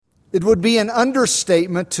It would be an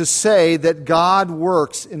understatement to say that God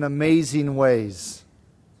works in amazing ways.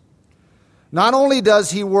 Not only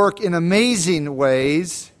does He work in amazing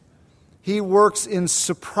ways, He works in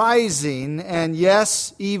surprising and,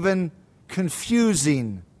 yes, even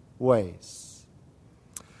confusing ways.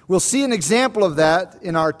 We'll see an example of that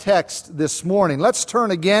in our text this morning. Let's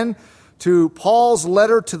turn again to Paul's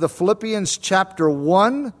letter to the Philippians chapter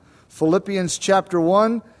 1. Philippians chapter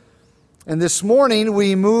 1. And this morning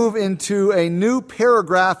we move into a new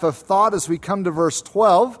paragraph of thought as we come to verse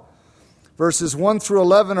 12. Verses 1 through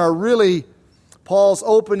 11 are really Paul's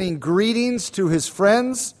opening greetings to his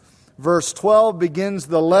friends. Verse 12 begins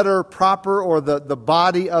the letter proper, or the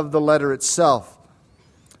body of the letter itself.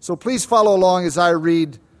 So please follow along as I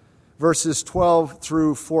read verses 12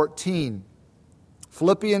 through 14.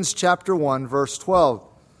 Philippians chapter 1, verse 12.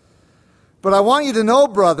 But I want you to know,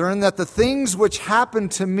 brethren, that the things which happened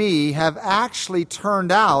to me have actually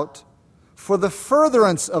turned out for the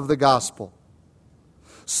furtherance of the gospel,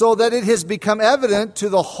 so that it has become evident to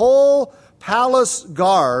the whole palace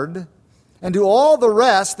guard and to all the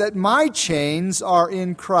rest that my chains are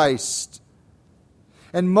in Christ.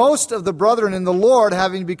 And most of the brethren in the Lord,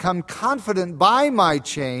 having become confident by my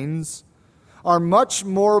chains, are much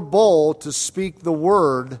more bold to speak the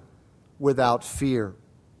word without fear.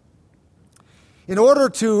 In order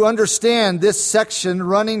to understand this section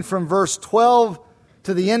running from verse 12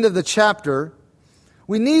 to the end of the chapter,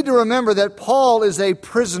 we need to remember that Paul is a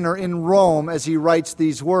prisoner in Rome as he writes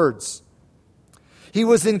these words. He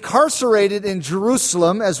was incarcerated in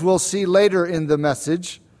Jerusalem, as we'll see later in the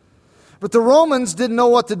message, but the Romans didn't know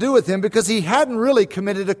what to do with him because he hadn't really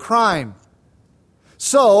committed a crime.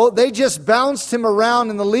 So they just bounced him around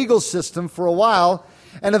in the legal system for a while,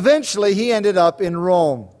 and eventually he ended up in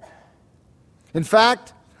Rome. In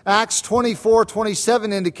fact, Acts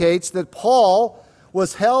 24:27 indicates that Paul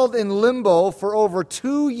was held in limbo for over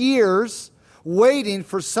 2 years, waiting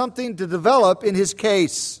for something to develop in his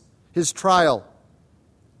case, his trial.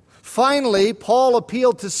 Finally, Paul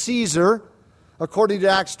appealed to Caesar, according to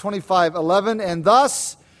Acts 25:11, and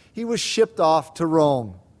thus he was shipped off to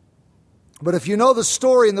Rome. But if you know the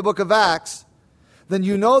story in the book of Acts, then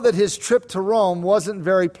you know that his trip to Rome wasn't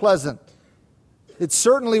very pleasant. It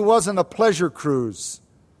certainly wasn't a pleasure cruise.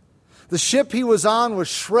 The ship he was on was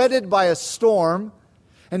shredded by a storm,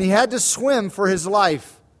 and he had to swim for his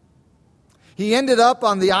life. He ended up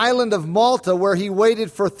on the island of Malta, where he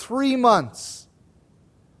waited for 3 months.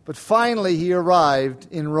 But finally he arrived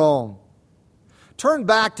in Rome. Turn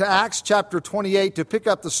back to Acts chapter 28 to pick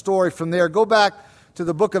up the story from there. Go back to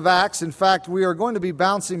the book of Acts. In fact, we are going to be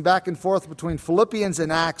bouncing back and forth between Philippians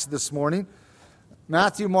and Acts this morning.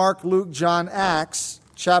 Matthew, Mark, Luke, John, Acts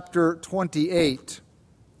chapter 28.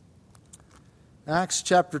 Acts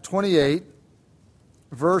chapter 28,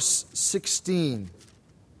 verse 16.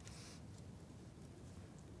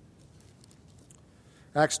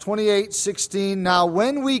 Acts 28:16. Now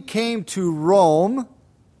when we came to Rome,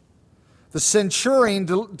 the centurion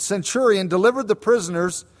delivered the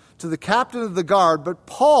prisoners to the captain of the guard, but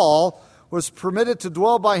Paul was permitted to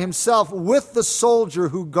dwell by himself with the soldier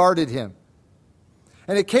who guarded him.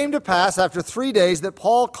 And it came to pass after 3 days that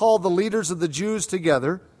Paul called the leaders of the Jews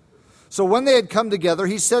together. So when they had come together,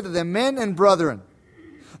 he said to them, Men and brethren,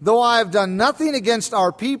 though I have done nothing against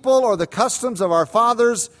our people or the customs of our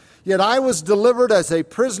fathers, yet I was delivered as a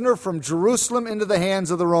prisoner from Jerusalem into the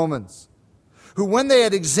hands of the Romans, who when they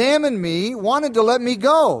had examined me, wanted to let me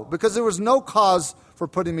go, because there was no cause for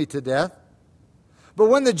putting me to death. But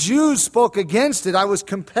when the Jews spoke against it, I was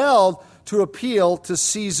compelled to appeal to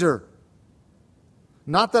Caesar.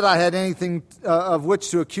 Not that I had anything of which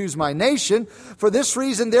to accuse my nation. For this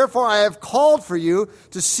reason, therefore, I have called for you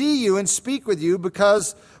to see you and speak with you,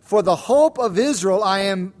 because for the hope of Israel I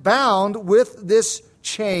am bound with this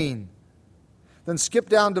chain. Then skip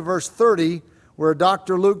down to verse 30, where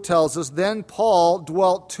Dr. Luke tells us, Then Paul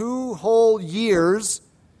dwelt 2 whole years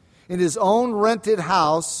in his own rented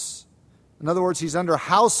house. In other words, he's under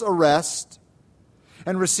house arrest,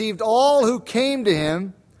 and received all who came to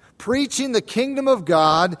him, preaching the kingdom of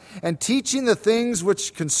God and teaching the things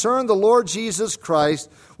which concern the Lord Jesus Christ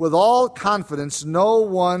with all confidence, no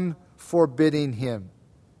one forbidding him.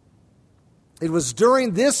 It was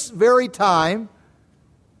during this very time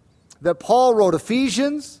that Paul wrote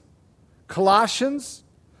Ephesians, Colossians,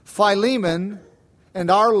 Philemon,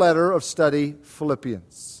 and our letter of study,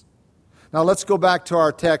 Philippians. Now let's go back to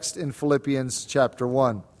our text in Philippians chapter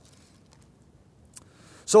 1.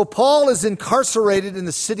 So Paul is incarcerated in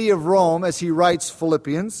the city of Rome as he writes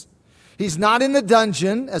Philippians. He's not in a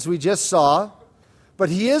dungeon, as we just saw, but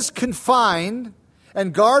he is confined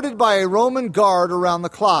and guarded by a Roman guard around the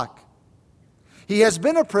clock. He has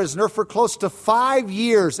been a prisoner for close to 5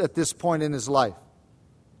 years at this point in his life.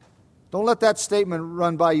 Don't let that statement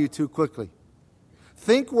run by you too quickly.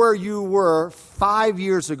 Think where you were 5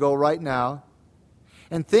 years ago right now,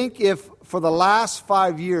 and think if for the last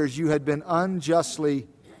 5 years you had been unjustly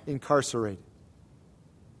incarcerated.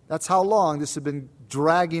 That's how long this had been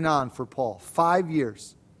dragging on for Paul. 5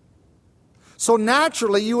 years. So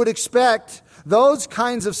naturally, you would expect those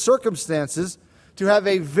kinds of circumstances to have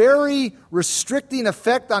a very restricting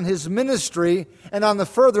effect on his ministry and on the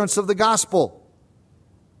furtherance of the gospel.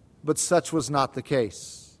 But such was not the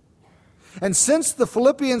case. And since the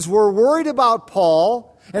Philippians were worried about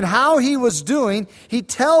Paul and how he was doing, he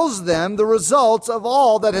tells them the results of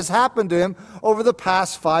all that has happened to him over the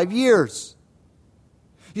past 5 years.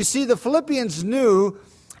 You see, the Philippians knew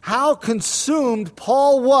how consumed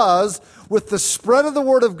Paul was with the spread of the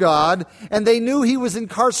Word of God, and they knew he was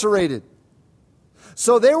incarcerated.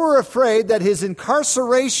 So they were afraid that his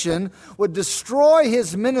incarceration would destroy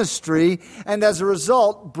his ministry and as a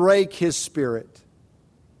result break his spirit.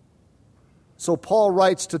 So Paul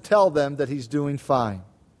writes to tell them that he's doing fine.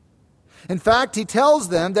 In fact, he tells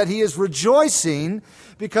them that he is rejoicing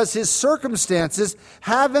because his circumstances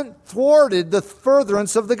haven't thwarted the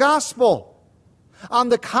furtherance of the gospel. On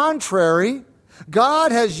the contrary,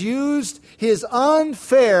 God has used his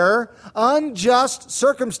unfair, unjust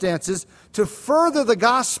circumstances to further the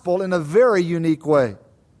gospel in a very unique way.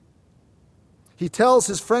 He tells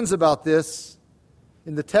his friends about this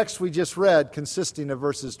in the text we just read, consisting of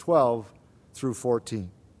verses 12 through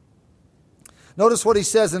 14. Notice what he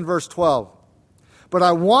says in verse 12. But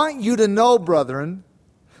I want you to know, brethren,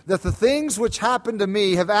 that the things which happened to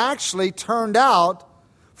me have actually turned out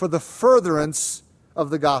for the furtherance of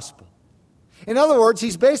the gospel. In other words,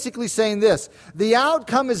 he's basically saying this: the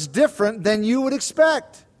outcome is different than you would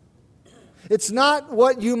expect. It's not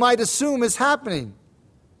what you might assume is happening.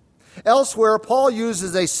 Elsewhere, Paul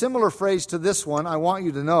uses a similar phrase to this one, I want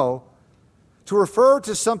you to know, to refer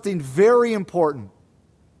to something very important.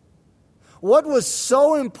 What was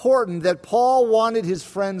so important that Paul wanted his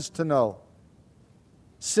friends to know?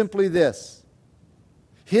 Simply this: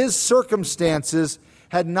 his circumstances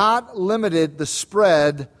had not limited the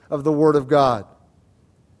spread of the Word of God.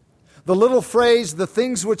 The little phrase, the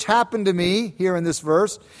things which happened to me, here in this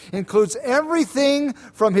verse, includes everything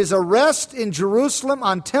from his arrest in Jerusalem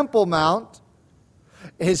on Temple Mount,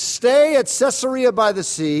 his stay at Caesarea by the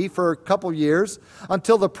sea for a couple years,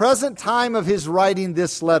 until the present time of his writing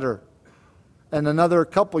this letter. And another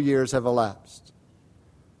couple years have elapsed.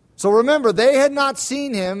 So remember, they had not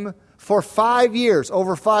seen him for 5 years,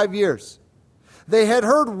 over 5 years. They had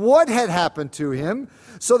heard what had happened to him,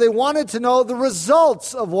 so they wanted to know the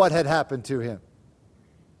results of what had happened to him.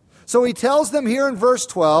 So he tells them here in verse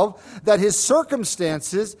 12 that his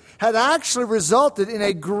circumstances had actually resulted in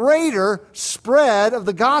a greater spread of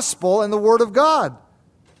the gospel and the Word of God.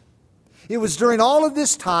 It was during all of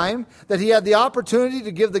this time that he had the opportunity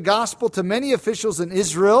to give the gospel to many officials in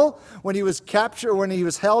Israel when he was captured, when he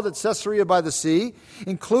was held at Caesarea by the sea.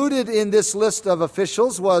 Included in this list of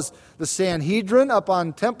officials was the Sanhedrin up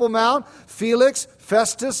on Temple Mount, Felix,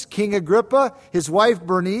 Festus, King Agrippa, his wife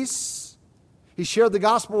Bernice. He shared the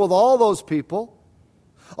gospel with all those people.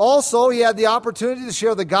 Also, he had the opportunity to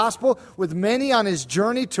share the gospel with many on his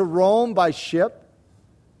journey to Rome by ship.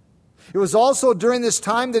 It was also during this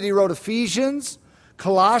time that he wrote Ephesians,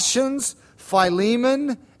 Colossians,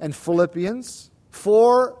 Philemon, and Philippians,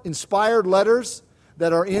 4 inspired letters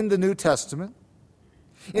that are in the New Testament.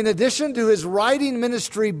 In addition to his writing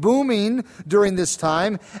ministry booming during this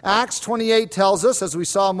time, Acts 28 tells us, as we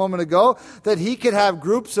saw a moment ago, that he could have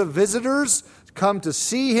groups of visitors come to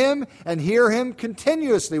see him and hear him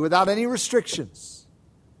continuously without any restrictions.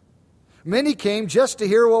 Many came just to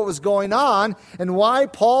hear what was going on and why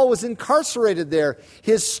Paul was incarcerated there.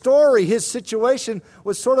 His story, his situation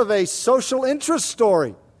was sort of a social interest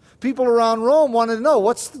story. People around Rome wanted to know,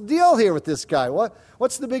 what's the deal here with this guy?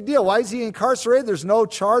 What's the big deal? Why is he incarcerated? There's no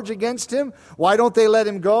charge against him. Why don't they let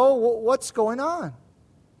him go? What's going on?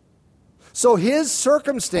 So his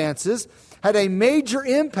circumstances had a major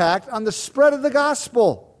impact on the spread of the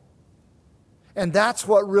gospel. And that's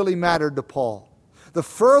what really mattered to Paul. The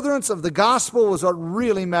furtherance of the gospel was what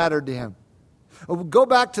really mattered to him. We'll go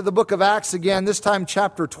back to the book of Acts again, this time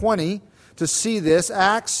chapter 20, to see this.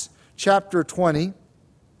 Acts chapter 20.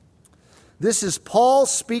 This is Paul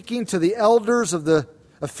speaking to the elders of the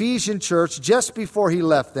Ephesian church just before he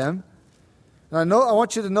left them. And I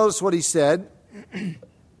want you to notice what he said.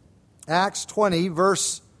 Acts 20,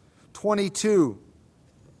 verse 22.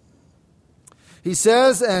 He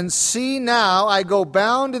says, "And see now, I go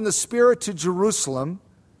bound in the Spirit to Jerusalem,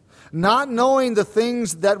 not knowing the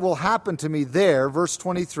things that will happen to me there, verse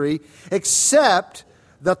 23, except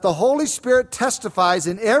that the Holy Spirit testifies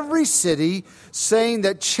in every city, saying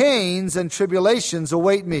that chains and tribulations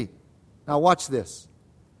await me. Now watch this.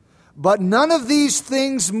 But none of these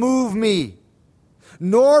things move me,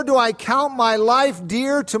 nor do I count my life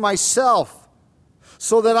dear to myself,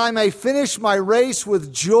 so that I may finish my race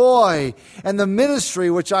with joy and the ministry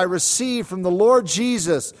which I received from the Lord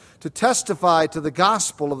Jesus to testify to the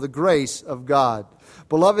gospel of the grace of God.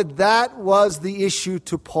 Beloved, that was the issue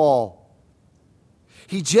to Paul.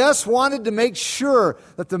 He just wanted to make sure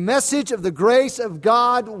that the message of the grace of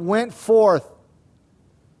God went forth.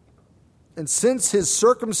 And since his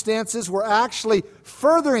circumstances were actually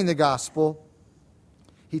furthering the gospel,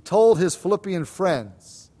 he told his Philippian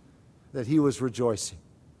friends that he was rejoicing.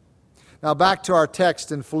 Now back to our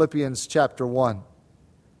text in Philippians chapter 1.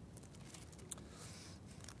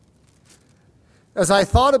 As I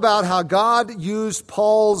thought about how God used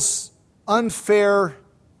Paul's unfair,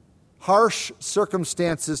 harsh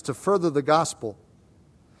circumstances to further the gospel,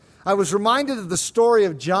 I was reminded of the story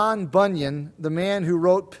of John Bunyan, the man who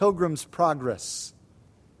wrote Pilgrim's Progress.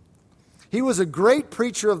 He was a great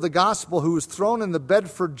preacher of the gospel who was thrown in the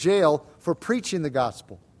Bedford jail for preaching the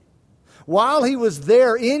gospel. While he was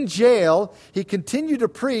there in jail, he continued to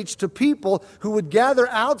preach to people who would gather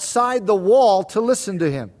outside the wall to listen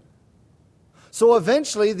to him. So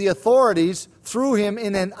eventually the authorities threw him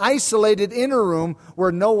in an isolated inner room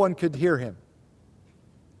where no one could hear him.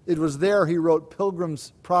 It was there he wrote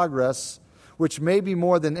Pilgrim's Progress, which maybe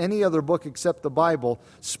more than any other book except the Bible,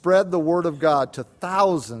 spread the Word of God to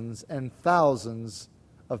thousands and thousands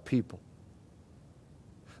of people.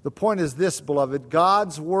 The point is this, beloved: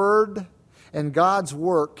 God's Word and God's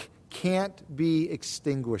work can't be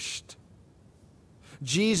extinguished.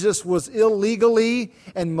 Jesus was illegally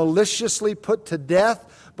and maliciously put to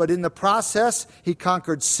death, but in the process, he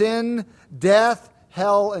conquered sin, death,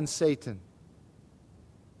 hell, and Satan.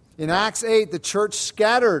 In Acts 8, the church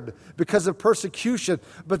scattered because of persecution,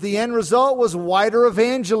 but the end result was wider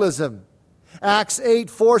evangelism. Acts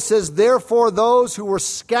 8:4 says, "Therefore those who were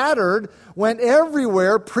scattered went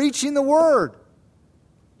everywhere preaching the word."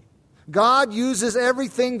 God uses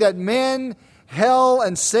everything that men, hell,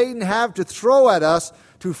 and Satan have to throw at us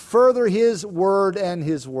to further his word and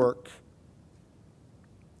his work.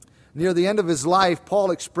 Near the end of his life,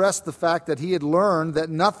 Paul expressed the fact that he had learned that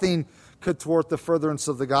nothing could thwart the furtherance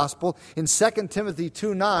of the gospel. In 2 Timothy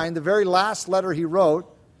 2:9, the very last letter he wrote,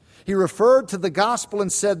 he referred to the gospel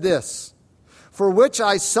and said this: "For which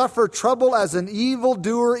I suffer trouble as an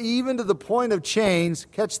evildoer, even to the point of chains,"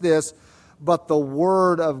 catch this, "but the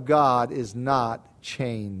word of God is not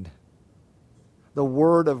chained." The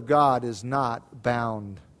word of God is not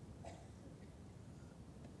bound.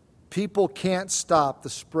 People can't stop the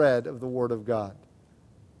spread of the word of God.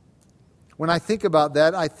 When I think about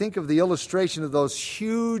that, I think of the illustration of those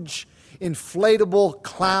huge inflatable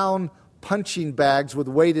clown punching bags with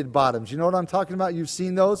weighted bottoms. You know what I'm talking about? You've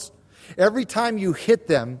seen those? Every time you hit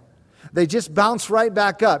them, they just bounce right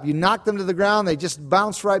back up. You knock them to the ground, they just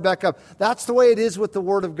bounce right back up. That's the way it is with the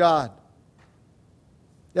Word of God.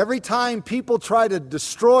 Every time people try to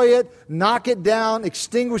destroy it, knock it down,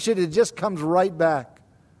 extinguish it, it just comes right back.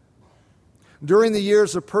 During the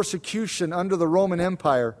years of persecution under the Roman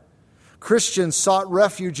Empire, Christians sought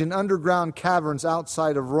refuge in underground caverns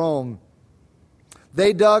outside of Rome.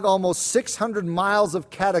 They dug almost 600 miles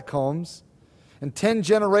of catacombs, and 10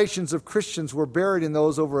 generations of Christians were buried in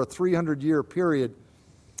those over a 300-year period.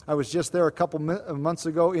 I was just there a couple months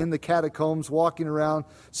ago in the catacombs, walking around,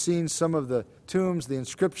 seeing some of the tombs, the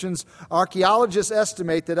inscriptions. Archaeologists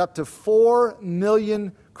estimate that up to 4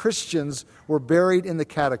 million Christians were buried in the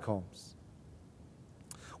catacombs.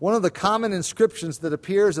 One of the common inscriptions that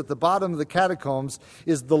appears at the bottom of the catacombs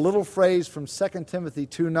is the little phrase from 2 Timothy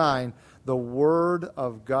 2:9, "The word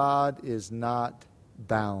of God is not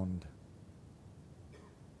bound."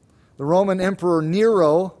 The Roman Emperor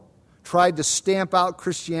Nero tried to stamp out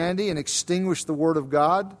Christianity and extinguish the word of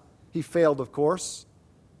God. He failed, of course.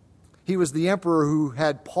 He was the emperor who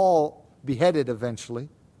had Paul beheaded eventually.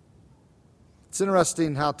 It's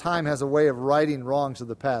interesting how time has a way of righting wrongs of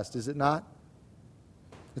the past, is it not?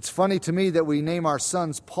 It's funny to me that we name our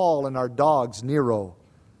sons Paul and our dogs Nero.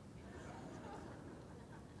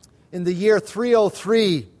 In the year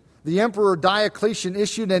 303, the Emperor Diocletian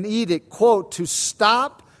issued an edict, quote, "to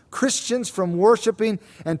stop Christians from worshiping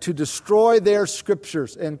and to destroy their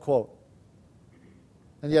scriptures," end quote.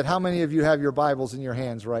 And yet, how many of you have your Bibles in your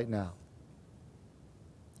hands right now?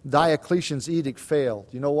 Diocletian's edict failed.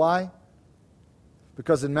 You know why?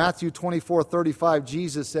 Because in Matthew 24:35,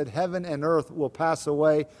 Jesus said, "Heaven and earth will pass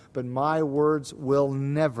away, but my words will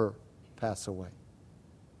never pass away."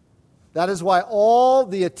 That is why all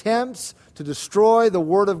the attempts to destroy the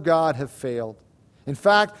Word of God have failed. In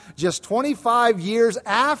fact, just 25 years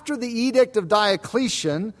after the edict of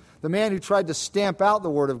Diocletian, the man who tried to stamp out the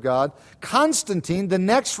Word of God, Constantine, the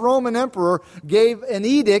next Roman emperor, gave an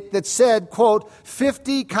edict that said, quote,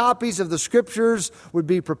 50 copies of the Scriptures would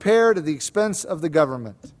be prepared at the expense of the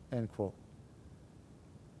government, end quote.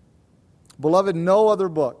 Beloved, no other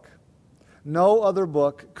book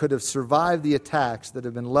could have survived the attacks that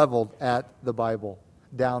have been leveled at the Bible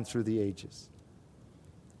down through the ages.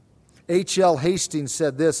 H.L. Hastings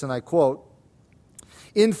said this, and I quote,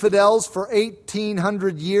 "Infidels for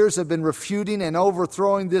 1,800 years have been refuting and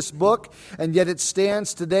overthrowing this book, and yet it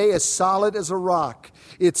stands today as solid as a rock.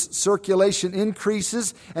 Its circulation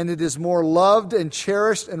increases, and it is more loved and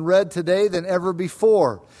cherished and read today than ever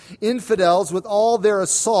before. Infidels, with all their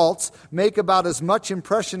assaults, make about as much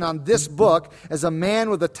impression on this book as a man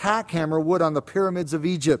with a tack hammer would on the pyramids of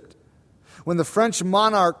Egypt. When the French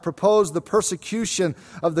monarch proposed the persecution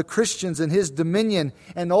of the Christians in his dominion,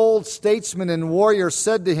 an old statesman and warrior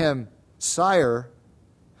said to him, 'Sire,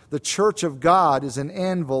 the church of God is an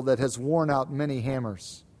anvil that has worn out many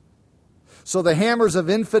hammers.' So the hammers of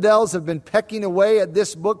infidels have been pecking away at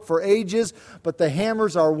this book for ages, but the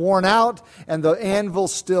hammers are worn out and the anvil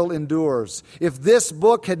still endures. If this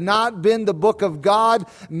book had not been the book of God,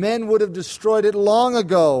 men would have destroyed it long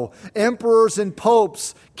ago. Emperors and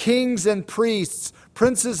popes, kings and priests,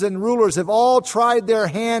 princes and rulers have all tried their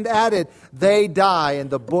hand at it. They die and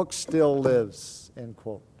the book still lives," end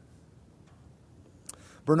quote.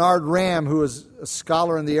 Bernard Ram, who is a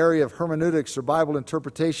scholar in the area of hermeneutics or Bible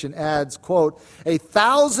interpretation, adds, quote,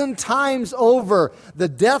 "1,000 times over, the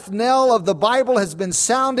death knell of the Bible has been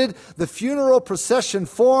sounded, the funeral procession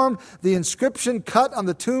formed, the inscription cut on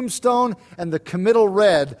the tombstone, and the committal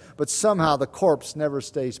read, but somehow the corpse never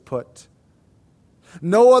stays put.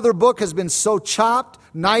 No other book has been so chopped,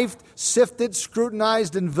 knifed, sifted,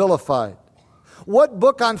 scrutinized, and vilified. What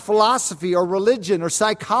book on philosophy or religion or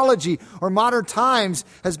psychology or modern times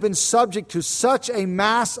has been subject to such a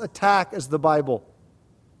mass attack as the Bible?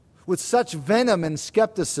 With such venom and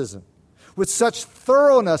skepticism, with such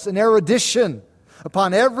thoroughness and erudition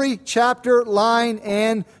upon every chapter, line,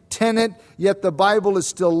 and tenet, yet the Bible is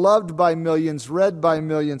still loved by millions, read by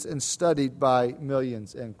millions, and studied by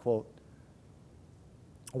millions," end quote.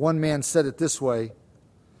 One man said it this way,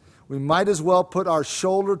 "We might as well put our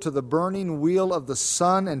shoulder to the burning wheel of the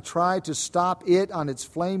sun and try to stop it on its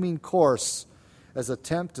flaming course as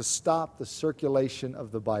attempt to stop the circulation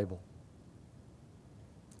of the Bible."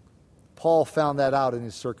 Paul found that out in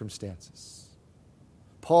his circumstances.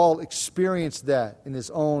 Paul experienced that in his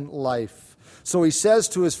own life. So he says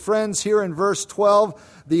to his friends here in verse 12,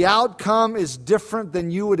 the outcome is different than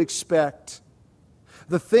you would expect.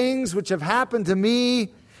 The things which have happened to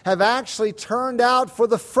me have actually turned out for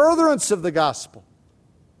the furtherance of the gospel.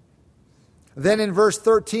 Then in verse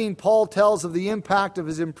 13, Paul tells of the impact of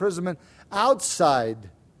his imprisonment outside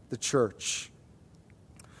the church.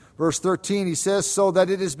 Verse 13, he says, "So that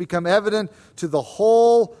it has become evident to the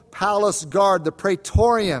whole palace guard, the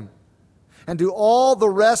praetorium, and to all the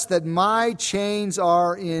rest that my chains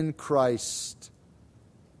are in Christ."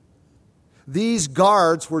 These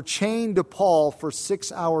guards were chained to Paul for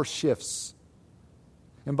 6-hour shifts.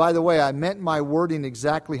 And by the way, I meant my wording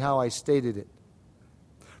exactly how I stated it.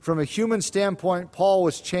 From a human standpoint, Paul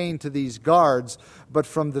was chained to these guards, but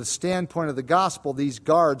from the standpoint of the gospel, these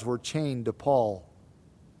guards were chained to Paul.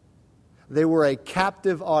 They were a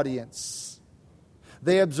captive audience.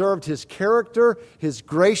 They observed his character, his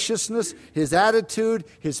graciousness, his attitude,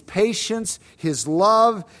 his patience, his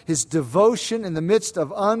love, his devotion in the midst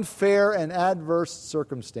of unfair and adverse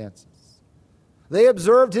circumstances. They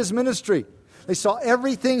observed his ministry. They saw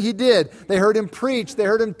everything he did. They heard him preach. They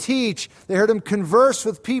heard him teach. They heard him converse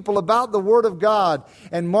with people about the Word of God.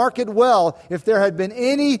 And mark it well, if there had been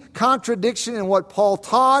any contradiction in what Paul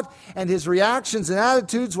taught and his reactions and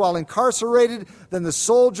attitudes while incarcerated, then the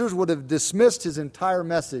soldiers would have dismissed his entire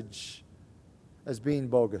message as being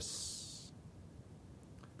bogus.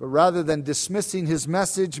 But rather than dismissing his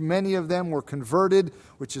message, many of them were converted,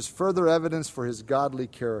 which is further evidence for his godly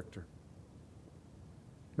character.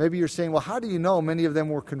 Maybe you're saying, well, how do you know many of them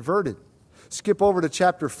were converted? Skip over to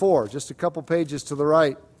chapter 4, just a couple pages to the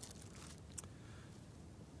right.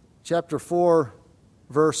 Chapter 4,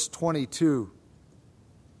 verse 22.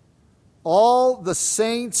 "All the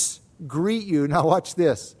saints greet you." Now watch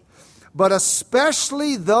this. "But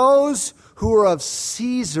especially those who are of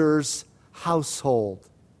Caesar's household."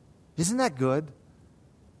 Isn't that good?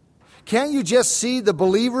 Can't you just see the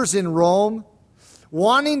believers in Rome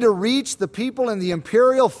wanting to reach the people in the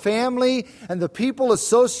imperial family and the people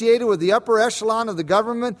associated with the upper echelon of the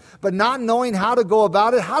government, but not knowing how to go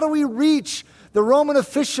about it? How do we reach the Roman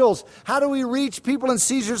officials? How do we reach people in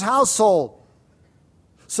Caesar's household?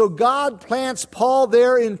 So God plants Paul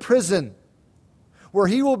there in prison, where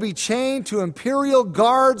he will be chained to imperial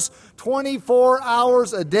guards 24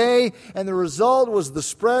 hours a day, and the result was the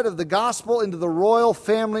spread of the gospel into the royal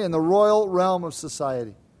family and the royal realm of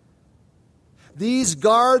society. These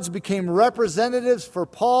guards became representatives for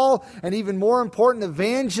Paul, and even more important,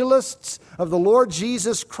 evangelists of the Lord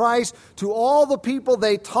Jesus Christ to all the people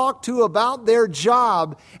they talked to about their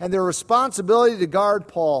job and their responsibility to guard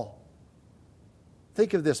Paul.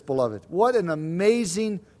 Think of this, beloved. What an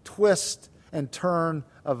amazing twist and turn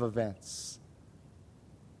of events.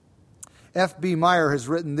 F.B. Meyer has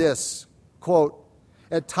written this, quote,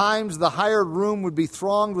 "At times the hired room would be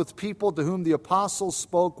thronged with people to whom the apostles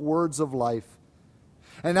spoke words of life.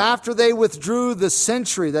 And after they withdrew, the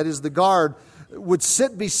sentry, that is the guard, would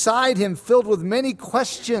sit beside him filled with many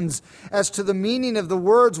questions as to the meaning of the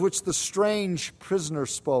words which the strange prisoner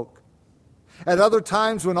spoke. At other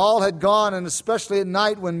times when all had gone, and especially at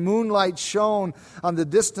night when moonlight shone on the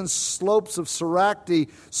distant slopes of Soracte,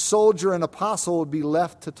 soldier and apostle would be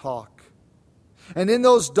left to talk. And in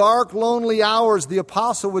those dark, lonely hours, the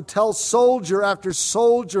apostle would tell soldier after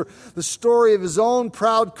soldier the story of his own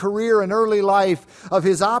proud career and early life, of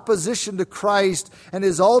his opposition to Christ and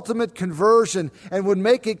his ultimate conversion, and would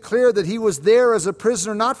make it clear that he was there as a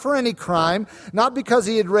prisoner not for any crime, not because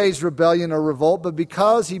he had raised rebellion or revolt, but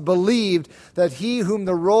because he believed that he whom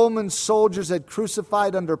the Roman soldiers had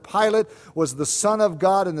crucified under Pilate was the Son of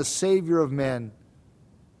God and the Savior of men.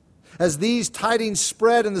 As these tidings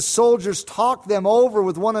spread and the soldiers talked them over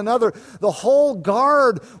with one another, the whole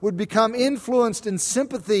guard would become influenced in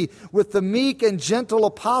sympathy with the meek and gentle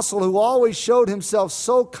apostle who always showed himself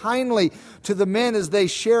so kindly to the men as they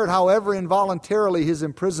shared, however involuntarily, his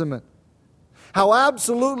imprisonment. How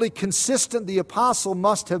absolutely consistent the apostle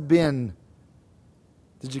must have been."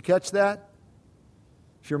 Did you catch that?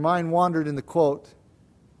 If your mind wandered in the quote,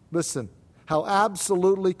 listen. How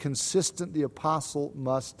absolutely consistent the apostle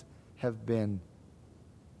must have been.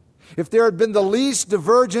 If there had been the least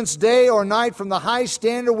divergence day or night from the high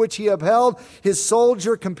standard which he upheld, his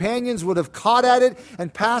soldier companions would have caught at it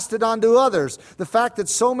and passed it on to others. The fact that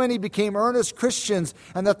so many became earnest Christians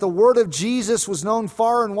and that the word of Jesus was known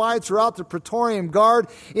far and wide throughout the Praetorian Guard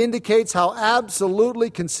indicates how absolutely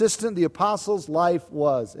consistent the apostle's life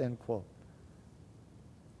was. End quote.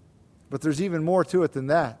 But there's even more to it than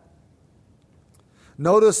that.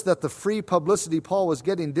 Notice that the free publicity Paul was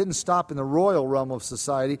getting didn't stop in the royal realm of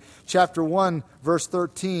society. Chapter 1, verse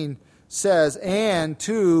 13 says, "And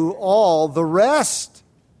to all the rest."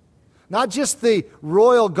 Not just the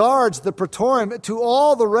royal guards, the praetorian, but to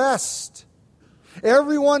all the rest.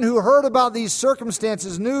 Everyone who heard about these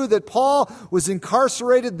circumstances knew that Paul was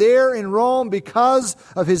incarcerated there in Rome because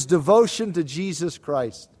of his devotion to Jesus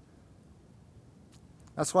Christ.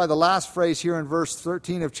 That's why the last phrase here in verse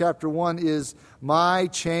 13 of chapter 1 is, "My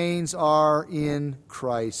chains are in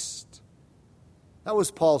Christ." That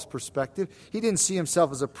was Paul's perspective. He didn't see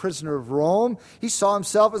himself as a prisoner of Rome. He saw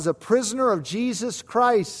himself as a prisoner of Jesus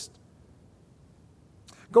Christ.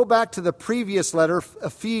 Go back to the previous letter,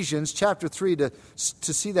 Ephesians chapter 3, to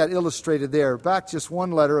see that illustrated there. Back just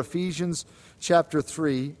one letter, Ephesians chapter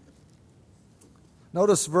 3.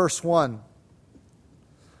 Notice verse 1.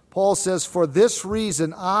 Paul says, "For this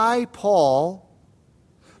reason I, Paul,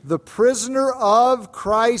 the prisoner of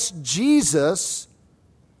Christ Jesus,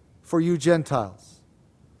 for you Gentiles."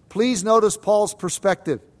 Please notice Paul's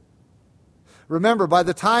perspective. Remember, by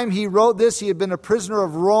the time he wrote this, he had been a prisoner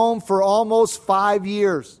of Rome for almost 5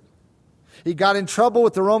 years. He got in trouble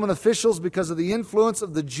with the Roman officials because of the influence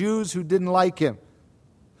of the Jews who didn't like him.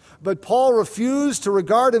 But Paul refused to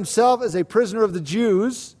regard himself as a prisoner of the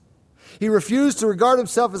Jews. He refused to regard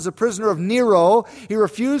himself as a prisoner of Nero. He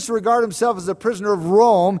refused to regard himself as a prisoner of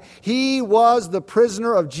Rome. He was the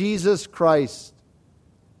prisoner of Jesus Christ.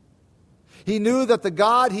 He knew that the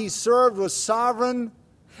God he served was sovereign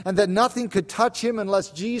and that nothing could touch him unless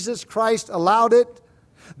Jesus Christ allowed it.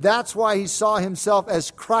 That's why he saw himself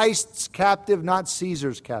as Christ's captive, not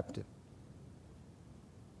Caesar's captive.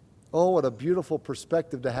 Oh, what a beautiful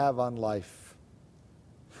perspective to have on life.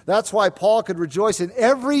 That's why Paul could rejoice in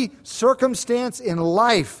every circumstance in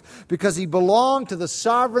life, because he belonged to the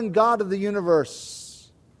sovereign God of the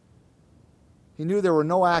universe. He knew there were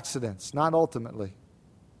no accidents, not ultimately.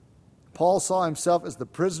 Paul saw himself as the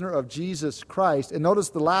prisoner of Jesus Christ. And notice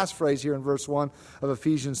the last phrase here in verse 1 of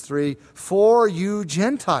Ephesians 3, "For you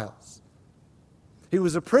Gentiles." He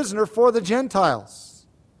was a prisoner for the Gentiles.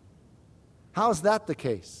 How is that the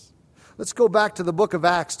case? Let's go back to the book of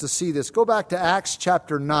Acts to see this. Go back to Acts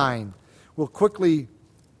chapter 9. We'll quickly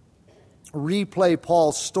replay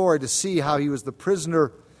Paul's story to see how he was the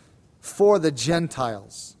prisoner for the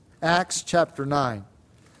Gentiles. Acts chapter 9.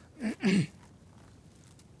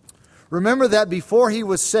 Remember that before he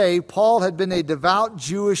was saved, Paul had been a devout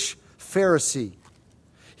Jewish Pharisee.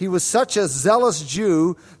 He was such a zealous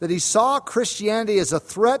Jew that he saw Christianity as a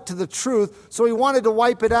threat to the truth, so he wanted to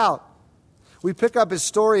wipe it out. We pick up his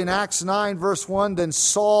story in Acts 9, verse 1. Then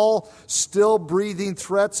Saul, still breathing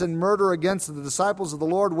threats and murder against the disciples of the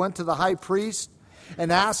Lord, went to the high priest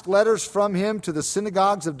and asked letters from him to the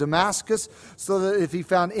synagogues of Damascus, so that if he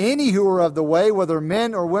found any who were of the way, whether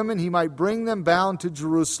men or women, he might bring them bound to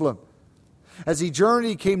Jerusalem. As he journeyed,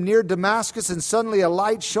 he came near Damascus, and suddenly a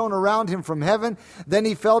light shone around him from heaven. Then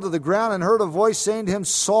he fell to the ground and heard a voice saying to him,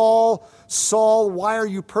 Saul, Saul, why are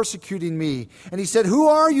you persecuting me? And he said, Who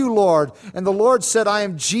are you, Lord? And the Lord said, I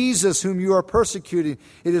am Jesus, whom you are persecuting.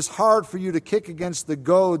 It is hard for you to kick against the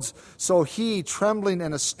goads. So he, trembling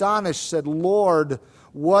and astonished, said, Lord,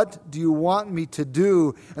 what do you want me to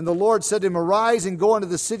do? And the Lord said to him, Arise and go into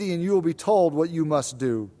the city, and you will be told what you must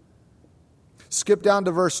do. Skip down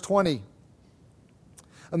to verse 20.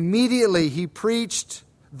 Immediately he preached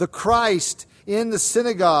the Christ in the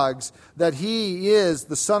synagogues, that he is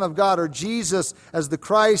the Son of God, or Jesus as the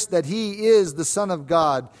Christ, that he is the Son of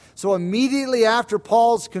God. So immediately after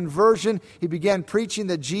Paul's conversion, he began preaching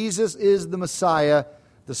that Jesus is the Messiah,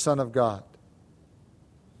 the Son of God.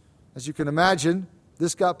 As you can imagine,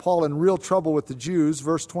 this got Paul in real trouble with the Jews.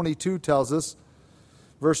 Verse 22 tells us,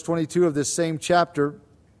 verse 22 of this same chapter,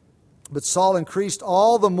 But Saul increased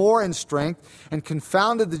all the more in strength and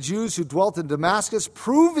confounded the Jews who dwelt in Damascus,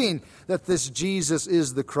 proving that this Jesus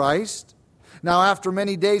is the Christ. Now after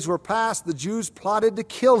many days were passed, the Jews plotted to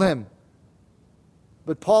kill him.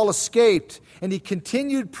 But Paul escaped, and he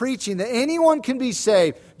continued preaching that anyone can be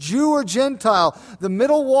saved, Jew or Gentile. The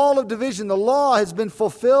middle wall of division, the law, has been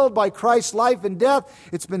fulfilled by Christ's life and death.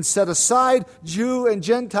 It's been set aside. Jew and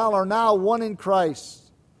Gentile are now one in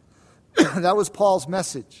Christ. That was Paul's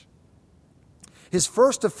message. His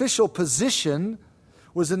first official position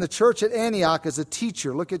was in the church at Antioch as a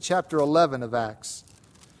teacher. Look at chapter 11 of Acts.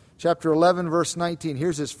 Chapter 11, verse 19.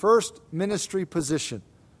 Here's his first ministry position.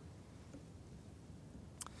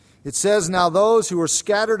 It says, Now those who were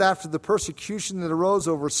scattered after the persecution that arose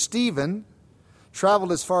over Stephen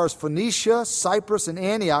traveled as far as Phoenicia, Cyprus, and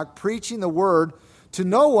Antioch, preaching the word to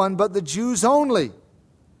no one but the Jews only.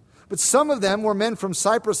 But some of them were men from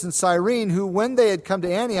Cyprus and Cyrene, who, when they had come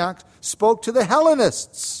to Antioch, spoke to the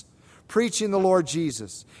Hellenists, preaching the Lord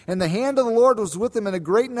Jesus. And the hand of the Lord was with them, and a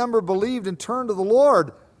great number believed and turned to the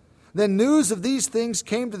Lord. Then news of these things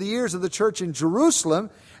came to the ears of the church in Jerusalem,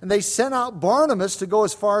 and they sent out Barnabas to go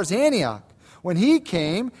as far as Antioch. When he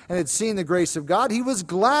came and had seen the grace of God, he was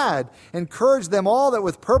glad, encouraged them all that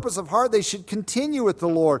with purpose of heart they should continue with the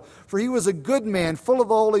Lord. For he was a good man, full of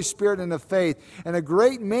the Holy Spirit and of faith, and a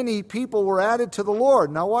great many people were added to the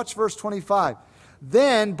Lord. Now watch verse 25.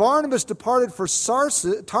 Then Barnabas departed for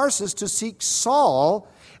Tarsus to seek Saul,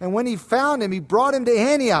 and when he found him, he brought him to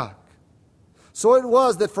Antioch. So it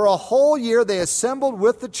was that for a whole year they assembled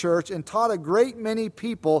with the church and taught a great many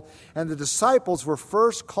people, and the disciples were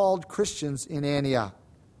first called Christians in Antioch.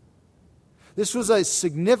 This was a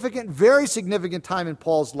significant, very significant time in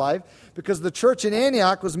Paul's life, because the church in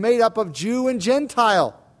Antioch was made up of Jew and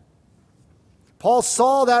Gentile. Paul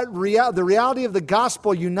saw that the reality of the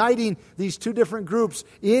gospel uniting these two different groups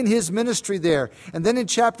in his ministry there. And then in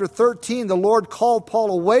chapter 13, the Lord called Paul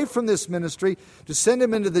away from this ministry to send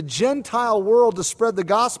him into the Gentile world to spread the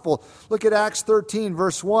gospel. Look at Acts 13,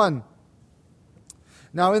 verse 1.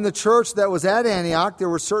 Now in the church that was at Antioch, there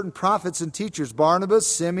were certain prophets and teachers: Barnabas,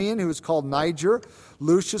 Simeon, who was called Niger,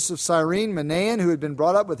 Lucius of Cyrene, Manaen, who had been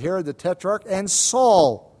brought up with Herod the Tetrarch, and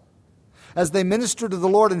Saul. As they ministered to the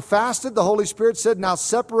Lord and fasted, the Holy Spirit said, Now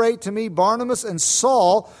separate to me Barnabas and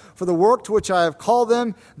Saul for the work to which I have called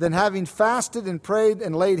them. Then having fasted and prayed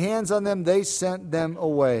and laid hands on them, they sent them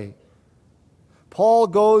away. Paul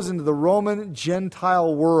goes into the Roman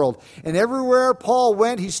Gentile world. And everywhere Paul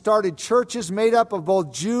went, he started churches made up of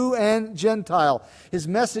both Jew and Gentile. His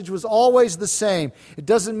message was always the same. It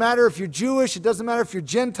doesn't matter if you're Jewish, it doesn't matter if you're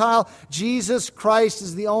Gentile. Jesus Christ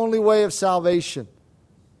is the only way of salvation.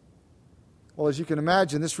 Well, as you can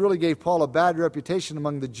imagine, this really gave Paul a bad reputation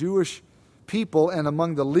among the Jewish people and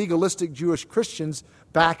among the legalistic Jewish Christians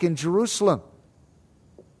back in Jerusalem.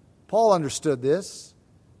 Paul understood this.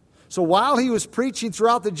 So while he was preaching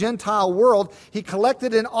throughout the Gentile world, he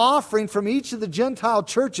collected an offering from each of the Gentile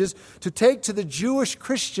churches to take to the Jewish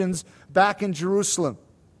Christians back in Jerusalem.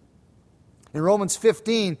 In Romans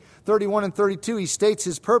 15, 31 and 32, he states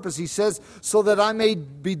his purpose. He says, so that I may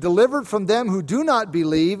be delivered from them who do not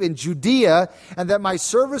believe in Judea, and that my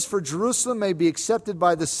service for Jerusalem may be accepted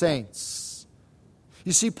by the saints.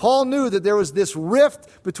 You see, Paul knew that there was this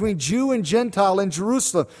rift between Jew and Gentile in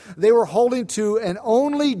Jerusalem. They were holding to an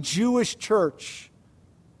only Jewish church.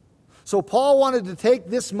 So Paul wanted to take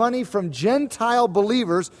this money from Gentile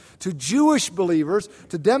believers to Jewish believers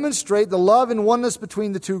to demonstrate the love and oneness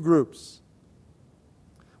between the two groups.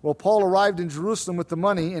 Well, Paul arrived in Jerusalem with the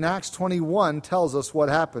money, and Acts 21 tells us what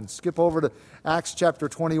happened. Skip over to Acts chapter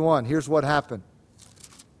 21. Here's what happened.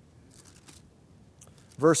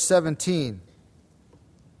 Verse 17.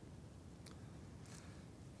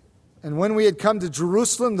 And when we had come to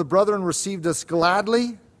Jerusalem, the brethren received us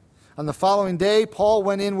gladly. On the following day, Paul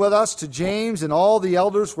went in with us to James, and all the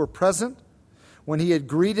elders were present. When he had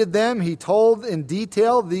greeted them, he told in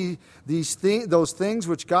detail those things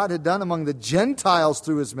which God had done among the Gentiles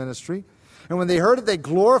through his ministry. And when they heard it, they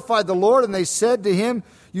glorified the Lord, and they said to him,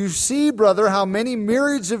 you see, brother, how many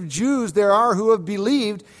myriads of Jews there are who have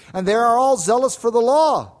believed, and they are all zealous for the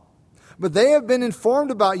law. But they have been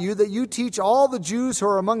informed about you that you teach all the Jews who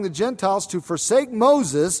are among the Gentiles to forsake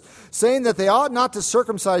Moses, saying that they ought not to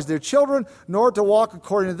circumcise their children, nor to walk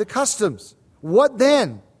according to the customs. What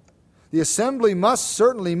then? The assembly must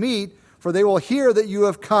certainly meet, for they will hear that you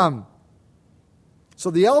have come.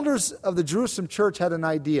 So the elders of the Jerusalem church had an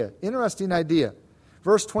idea, interesting idea.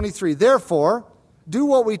 Verse 23, therefore, do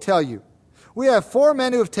what we tell you. We have 4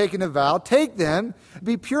 men who have taken a vow. Take them,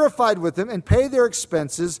 be purified with them, and pay their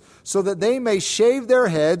expenses, so that they may shave their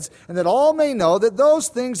heads, and that all may know that those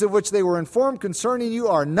things of which they were informed concerning you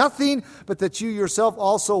are nothing, but that you yourself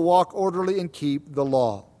also walk orderly and keep the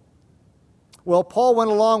law. Well, Paul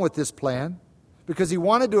went along with this plan because he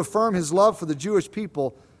wanted to affirm his love for the Jewish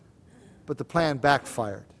people, but the plan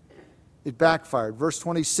backfired. It backfired. Verse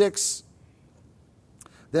 26,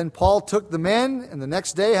 then Paul took the men, and the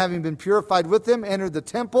next day, having been purified with them, entered the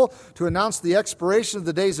temple to announce the expiration of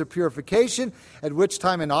the days of purification, at which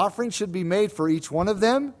time an offering should be made for each one of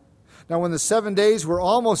them. Now when the 7 days were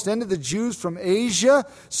almost ended, the Jews from Asia,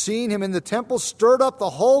 seeing him in the temple, stirred up the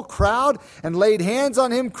whole crowd and laid hands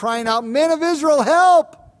on him, crying out, men of Israel,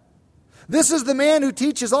 help! This is the man who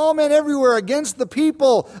teaches all men everywhere against the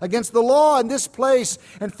people, against the law in this place.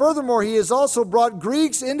 And furthermore, he has also brought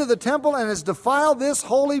Greeks into the temple and has defiled this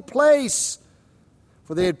holy place.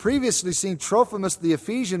 For they had previously seen Trophimus the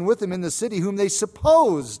Ephesian with him in the city, whom they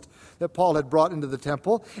supposed that Paul had brought into the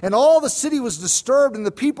temple. And all the city was disturbed, and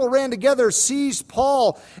the people ran together, seized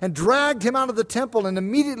Paul, and dragged him out of the temple, and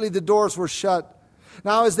immediately the doors were shut.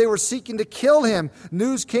 Now, as they were seeking to kill him,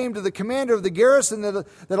 news came to the commander of the garrison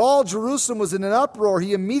that all Jerusalem was in an uproar.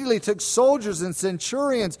 He immediately took soldiers and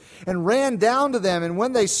centurions and ran down to them. And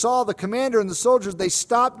when they saw the commander and the soldiers, they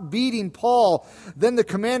stopped beating Paul. Then the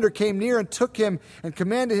commander came near and took him and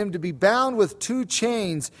commanded him to be bound with 2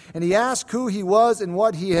 chains. And he asked who he was and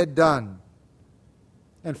what he had done.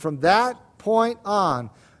 And from that point on,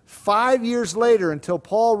 5 years later, until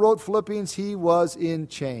Paul wrote Philippians, he was in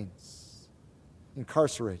chains.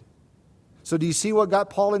 Incarcerated. So do you see what got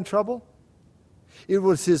Paul in trouble? It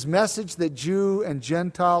was his message that Jew and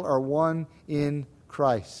Gentile are one in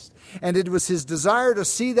Christ. And it was his desire to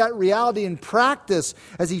see that reality in practice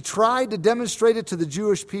as he tried to demonstrate it to the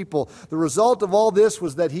Jewish people. The result of all this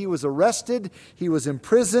was that he was arrested, he was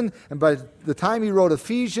imprisoned, and by the time he wrote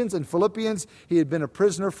Ephesians and Philippians, he had been a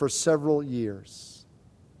prisoner for several years.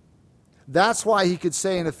 That's why he could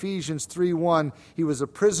say in Ephesians 3:1, he was a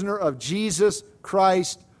prisoner of Jesus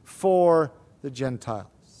Christ for the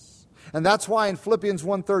Gentiles. And that's why in Philippians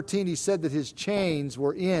 1:13 he said that his chains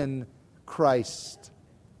were in Christ.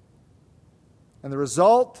 And the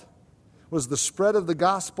result was the spread of the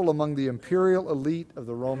gospel among the imperial elite of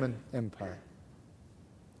the Roman Empire.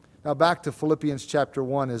 Now back to Philippians chapter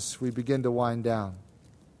 1 as we begin to wind down.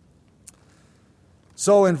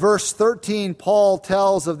 So in verse 13, Paul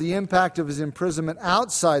tells of the impact of his imprisonment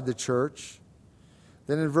outside the church.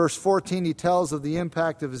 Then in verse 14, he tells of the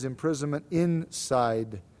impact of his imprisonment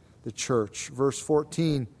inside the church. Verse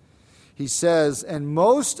 14, he says, and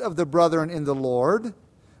most of the brethren in the Lord,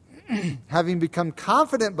 having become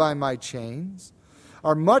confident by my chains,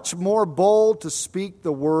 are much more bold to speak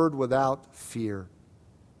the word without fear.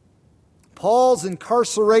 Paul's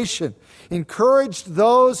incarceration encouraged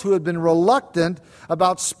those who had been reluctant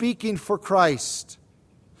about speaking for Christ.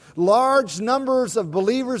 Large numbers of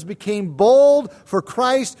believers became bold for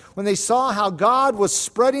Christ when they saw how God was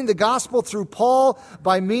spreading the gospel through Paul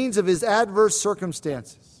by means of his adverse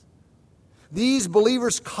circumstances. These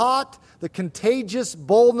believers caught the contagious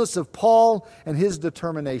boldness of Paul and his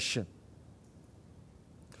determination.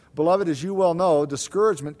 Beloved, as you well know,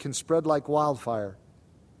 discouragement can spread like wildfire,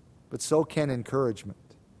 but so can encouragement.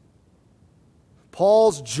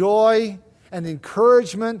 Paul's joy and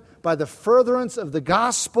encouragement by the furtherance of the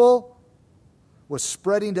gospel was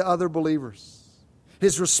spreading to other believers.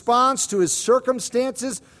 His response to his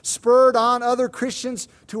circumstances spurred on other Christians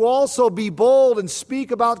to also be bold and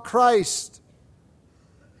speak about Christ.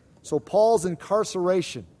 So Paul's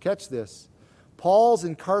incarceration, catch this, Paul's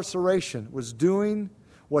incarceration was doing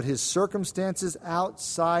what his circumstances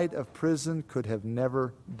outside of prison could have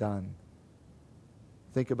never done.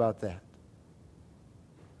 Think about that.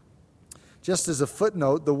 Just as a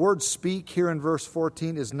footnote, the word speak here in verse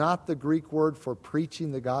 14 is not the Greek word for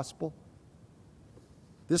preaching the gospel.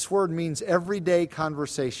 This word means everyday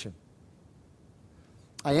conversation.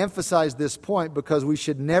 I emphasize this point because we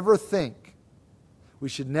should never think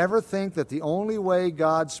that the only way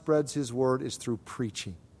God spreads His word is through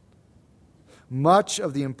preaching. Much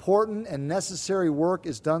of the important and necessary work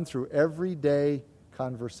is done through everyday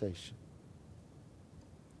conversation.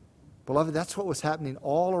 Beloved, that's what was happening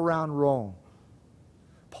all around Rome.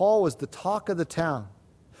 Paul was the talk of the town.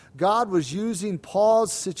 God was using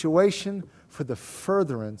Paul's situation for the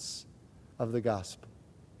furtherance of the gospel.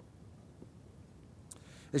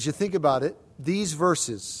 As you think about it, these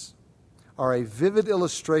verses are a vivid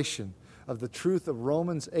illustration of the truth of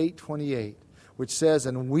Romans 8:28, which says,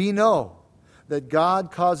 "And we know that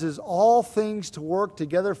God causes all things to work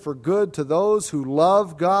together for good to those who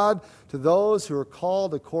love God, to those who are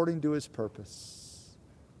called according to His purpose."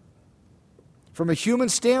 From a human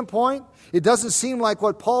standpoint, it doesn't seem like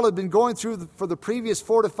what Paul had been going through for the previous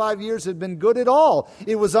 4 to 5 years had been good at all.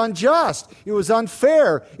 It was unjust. It was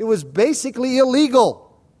unfair. It was basically illegal.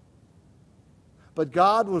 But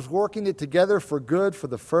God was working it together for good for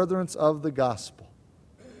the furtherance of the gospel.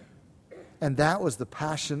 And that was the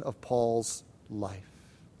passion of Paul's life.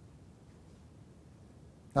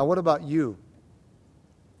 Now, what about you?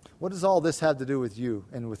 What does all this have to do with you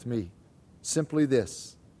and with me? Simply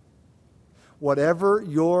this. Whatever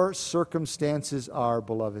your circumstances are,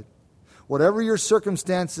 beloved, whatever your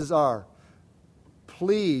circumstances are,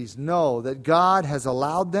 please know that God has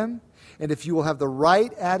allowed them, and if you will have the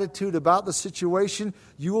right attitude about the situation,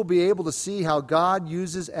 you will be able to see how God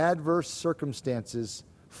uses adverse circumstances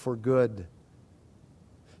for good.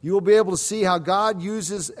 You will be able to see how God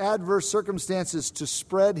uses adverse circumstances to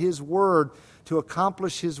spread His word, to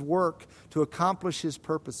accomplish His work, to accomplish His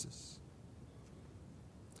purposes.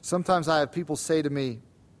 Sometimes I have people say to me,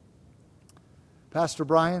 "Pastor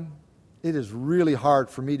Brian, it is really hard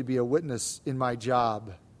for me to be a witness in my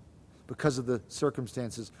job because of the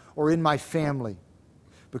circumstances, or in my family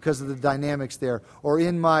because of the dynamics there, or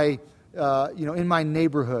in my, in my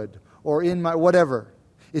neighborhood, or in my whatever.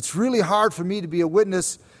 It's really hard for me to be a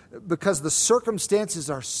witness because the circumstances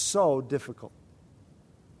are so difficult."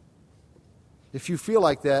 If you feel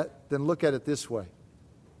like that, then look at it this way.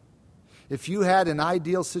 If you had an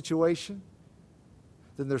ideal situation,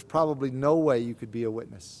 then there's probably no way you could be a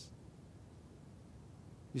witness.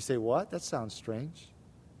 You say, "What? That sounds strange."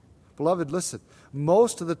 Beloved, listen.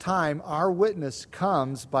 Most of the time, our witness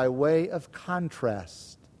comes by way of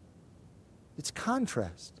contrast. It's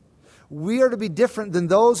contrast. We are to be different than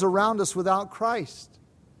those around us without Christ.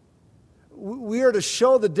 We are to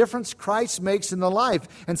show the difference Christ makes in the life.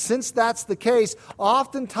 And since that's the case,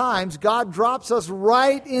 oftentimes God drops us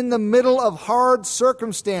right in the middle of hard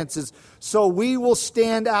circumstances so we will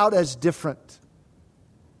stand out as different.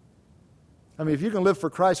 I mean, if you can live for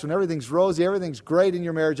Christ when everything's rosy, everything's great in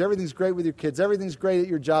your marriage, everything's great with your kids, everything's great at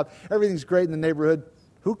your job, everything's great in the neighborhood,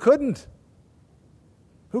 who couldn't?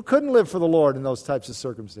 Who couldn't live for the Lord in those types of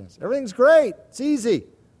circumstances? Everything's great. It's easy.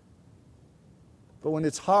 But when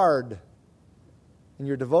it's hard, and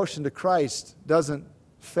your devotion to Christ doesn't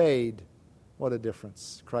fade, what a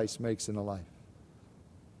difference Christ makes in a life.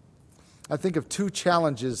 I think of 2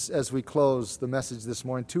 challenges as we close the message this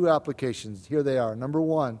morning, 2 applications. Here they are. Number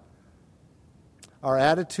 1, our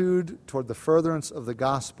attitude toward the furtherance of the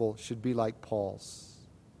gospel should be like Paul's.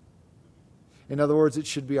 In other words, it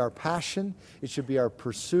should be our passion, it should be our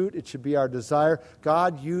pursuit, it should be our desire.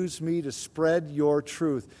 God, use me to spread your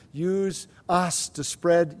truth. Use us to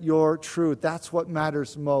spread your truth. That's what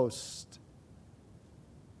matters most.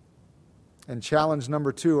 And challenge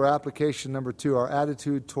number 2, or application number 2, our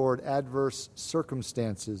attitude toward adverse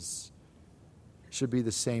circumstances should be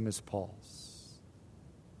the same as Paul's.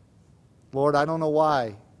 Lord, I don't know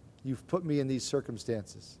why you've put me in these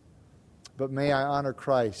circumstances, but may I honor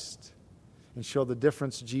Christ and show the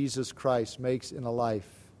difference Jesus Christ makes in a life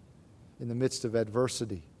in the midst of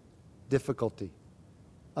adversity, difficulty,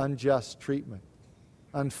 unjust treatment,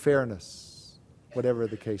 unfairness, whatever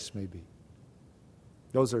the case may be.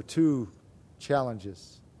 Those are two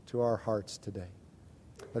challenges to our hearts today.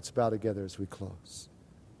 Let's bow together as we close.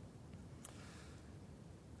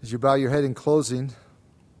 As you bow your head in closing,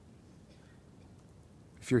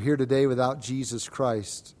 if you're here today without Jesus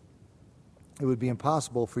Christ, it would be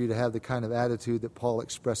impossible for you to have the kind of attitude that Paul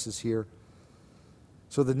expresses here.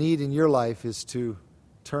 So the need in your life is to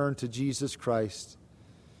turn to Jesus Christ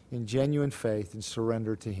in genuine faith and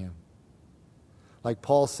surrender to Him. Like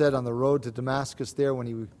Paul said on the road to Damascus there when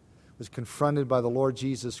he was confronted by the Lord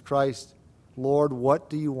Jesus Christ, Lord, what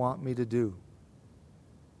do you want me to do?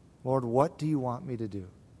 Lord, what do you want me to do?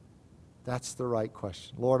 That's the right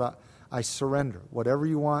question. Lord, I surrender. Whatever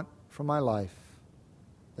you want from my life,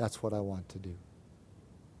 that's what I want to do.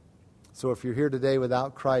 So if you're here today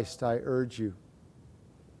without Christ, I urge you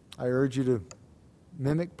to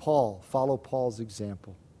mimic Paul, follow Paul's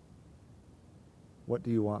example. What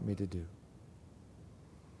do you want me to do?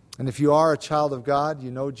 And if you are a child of God,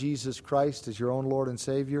 you know Jesus Christ as your own Lord and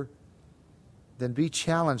Savior, then be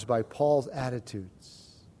challenged by Paul's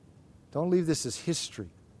attitudes. Don't leave this as history.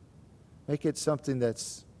 Make it something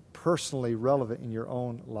that's personally relevant in your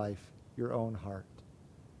own life, your own heart.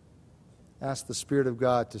 Ask the Spirit of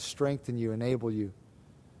God to strengthen you, enable you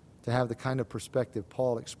to have the kind of perspective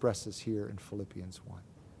Paul expresses here in Philippians 1.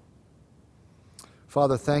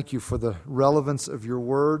 Father, thank you for the relevance of your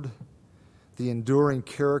word, the enduring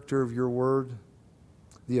character of your word,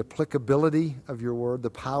 the applicability of your word, the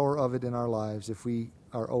power of it in our lives if we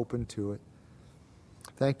are open to it.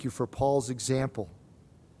 Thank you for Paul's example.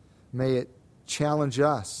 May it challenge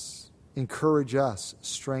us, encourage us,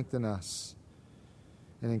 strengthen us.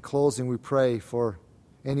 And in closing, we pray for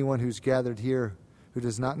anyone who's gathered here who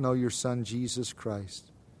does not know your Son, Jesus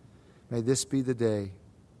Christ. May this be the day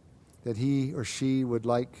that he or she would,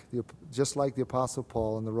 just like the Apostle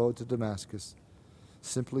Paul on the road to Damascus,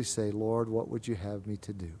 simply say, Lord, what would you have me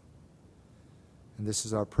to do? And this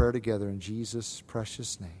is our prayer together in Jesus'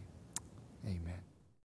 precious name. Amen.